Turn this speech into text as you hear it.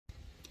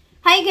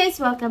Hi guys!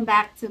 Welcome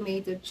back to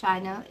my YouTube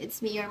channel. It's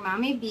me, your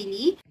mommy,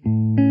 Billy.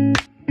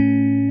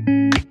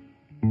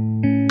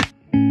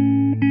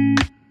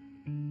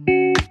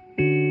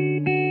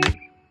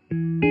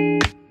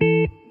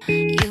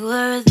 You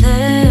were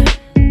there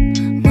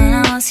when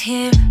I was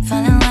here,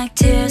 falling like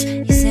tears.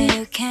 You say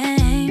you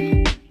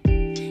came,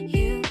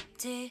 you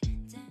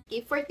didn't.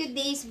 Okay, for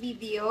today's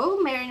video,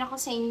 meron ako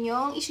sa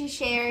inyong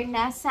isi-share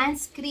na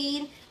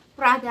sunscreen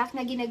product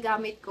na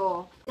ginagamit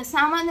ko.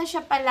 Kasama na siya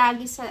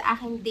palagi sa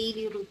aking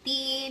daily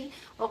routine.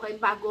 Okay,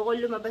 bago ako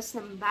lumabas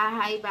ng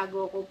bahay,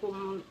 bago ako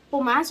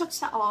pumasok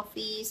sa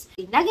office.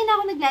 Lagi na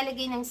ako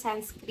naglalagay ng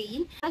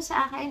sunscreen. Para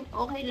sa akin,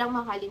 okay lang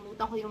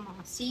makalimutan ko yung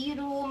mga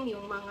serum,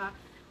 yung mga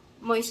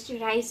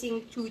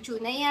moisturizing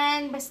chuchu na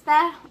yan.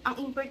 Basta,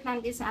 ang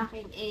importante sa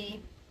akin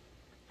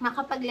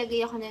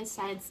makapaglagay ako ng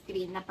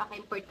sunscreen.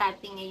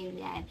 Napaka-importante ngayon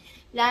yan.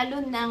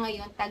 Lalo na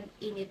ngayon,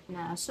 tag-init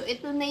na. So,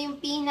 ito na yung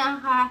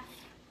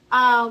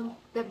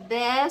the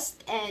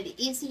best and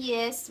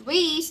easiest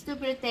ways to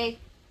protect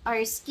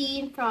our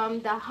skin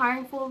from the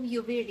harmful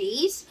UV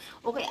rays.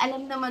 Okay,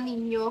 alam naman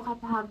ninyo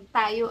kapag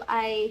tayo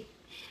ay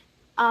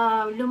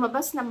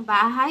lumabas ng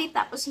bahay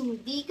tapos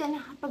hindi ka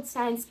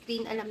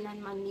nakapag-sunscreen, alam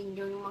naman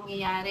ninyo yung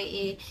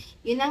mangyayari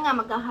yun na nga,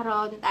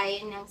 magkakaroon tayo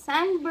ng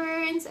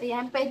sunburns.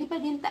 Ayan, pwede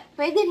rin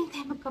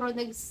tayo magkaroon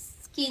ng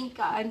skin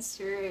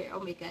cancer.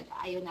 Oh my God,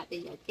 ayaw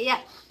natin yan.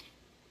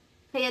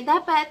 Kaya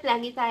dapat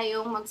lagi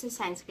tayong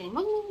magsa-sunscreen.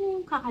 Huwag nyo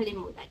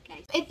kakalimutan,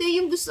 guys. Ito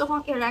yung gusto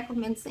kong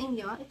i-recommend sa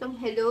inyo.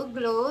 Itong Hello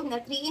Glow na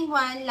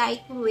 3-in-1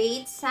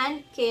 lightweight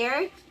sun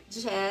care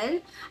gel.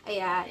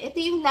 Ayan. Ito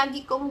yung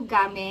lagi kong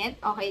gamit.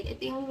 Okay.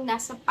 Ito yung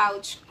nasa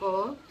pouch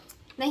ko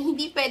na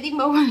hindi pwedeng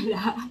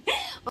mawala.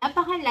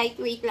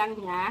 Napaka-lightweight lang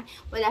niya.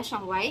 Wala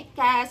siyang white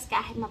cast.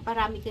 Kahit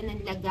maparami ka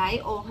ng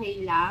lagay,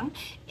 okay lang.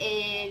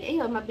 And,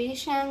 ayun,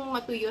 mabilis siyang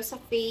matuyo sa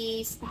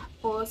face.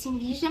 Tapos,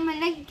 hindi siya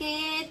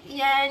malagkit.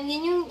 Yan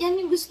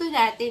yung gusto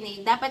natin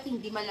Dapat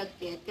hindi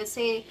malagkit.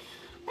 Kasi,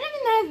 alam mo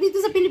na,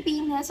 dito sa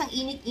Pilipinas, ang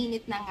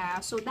init-init na nga.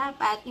 So,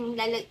 dapat,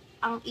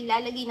 ang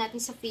ilalagay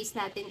natin sa face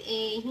natin,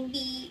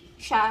 hindi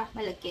siya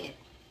malagkit.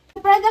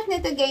 Ang product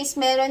nito, guys,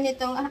 meron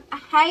nitong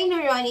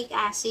hyaluronic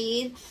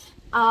acid,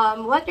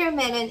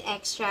 watermelon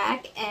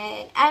extract,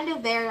 and aloe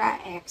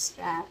vera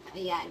extract.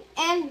 Ayan.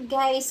 And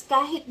guys,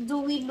 kahit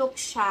dewy look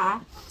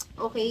siya,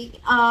 okay,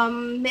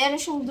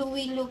 meron siyang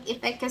dewy look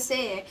effect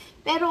kasi.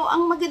 Pero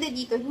ang maganda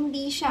dito,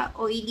 hindi siya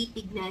oily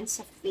tignan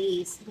sa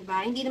face,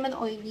 diba? Hindi naman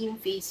oily yung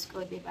face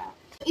ko,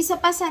 diba? Isa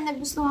pa sa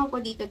nagustuhan ko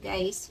dito,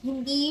 guys,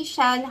 hindi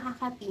siya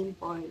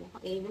nakaka-pimple.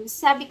 Okay?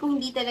 Sabi ko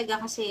hindi talaga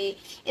kasi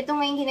ito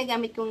nga yung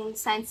ginagamit kong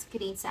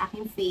sunscreen sa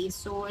aking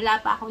face. So, wala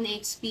pa akong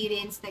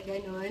na-experience na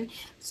ganun.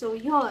 So,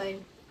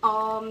 yun.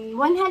 199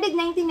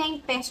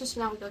 pesos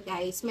lang to,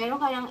 guys.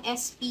 Meron ka ng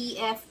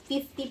SPF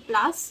 50+,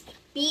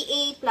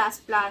 PA++++.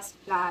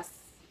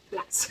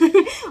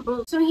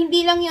 So,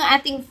 hindi lang yung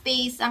ating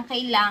face ang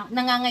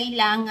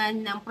nangangailangan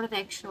ng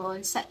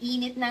protection sa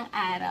init ng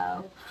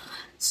araw.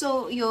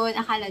 So, yun,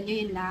 akala nyo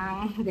yun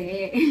lang.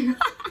 Hindi.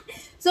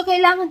 So,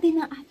 kailangan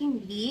din ng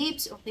ating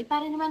lips. Okay,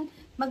 para naman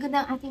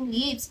maganda ang ating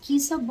lips.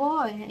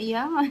 Kissable.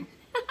 Ayan.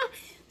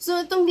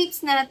 So, itong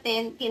lips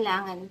natin,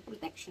 kailangan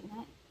protection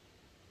na.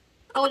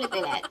 Ulit.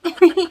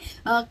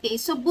 Okay,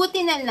 so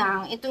buti na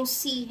lang, itong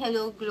si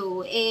Hello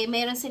Glow,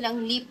 meron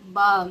silang lip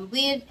balm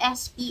with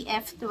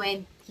SPF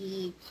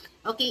 20.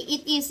 Okay,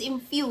 it is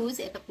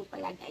infused. Ito po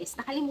pala, guys.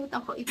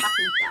 Nakalimutan ko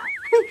ipakita.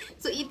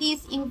 So, it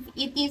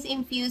is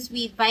infused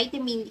with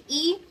vitamin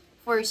E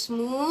for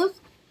smooth,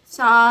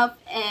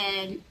 soft,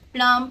 and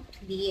plump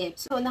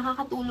lips. So,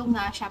 nakakatulong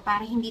nga siya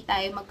para hindi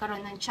tayo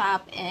magkaroon ng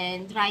chapped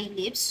and dry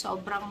lips.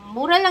 Sobrang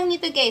mura lang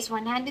nito, guys.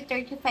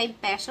 135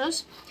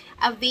 pesos.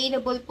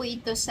 Available po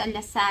ito sa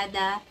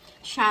Lazada,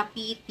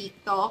 Shopee,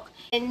 TikTok,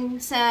 and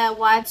sa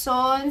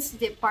Watson's,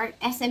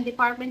 SM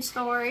department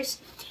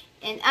stores,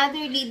 and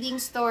other leading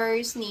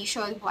stores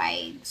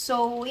nationwide.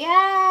 So,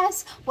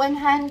 yes,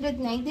 199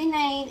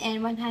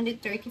 and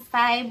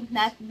 135,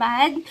 not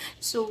bad.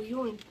 So,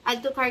 yun,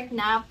 add to cart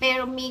na.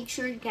 Pero make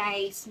sure,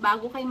 guys,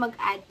 bago kayo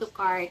mag-add to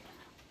cart,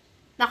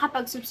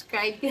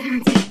 nakapag-subscribe ka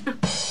na.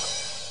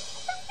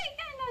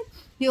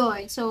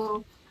 Yun,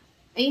 so,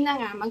 ayun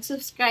na nga,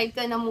 mag-subscribe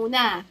ka na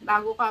muna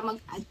bago ka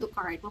mag-add to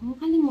cart. Huwag mo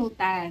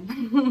kalimutan.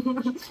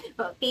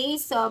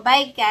 Okay, so,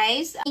 bye,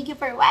 guys. Thank you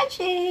for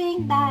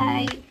watching.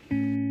 Bye!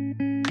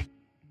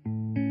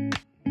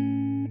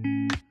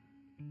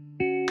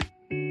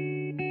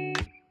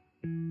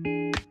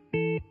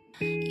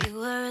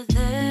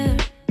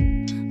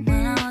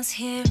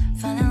 Here,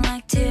 falling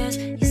like tears.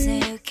 You say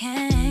you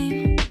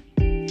came,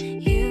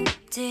 you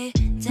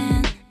didn't.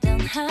 Don't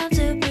have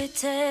to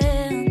pretend.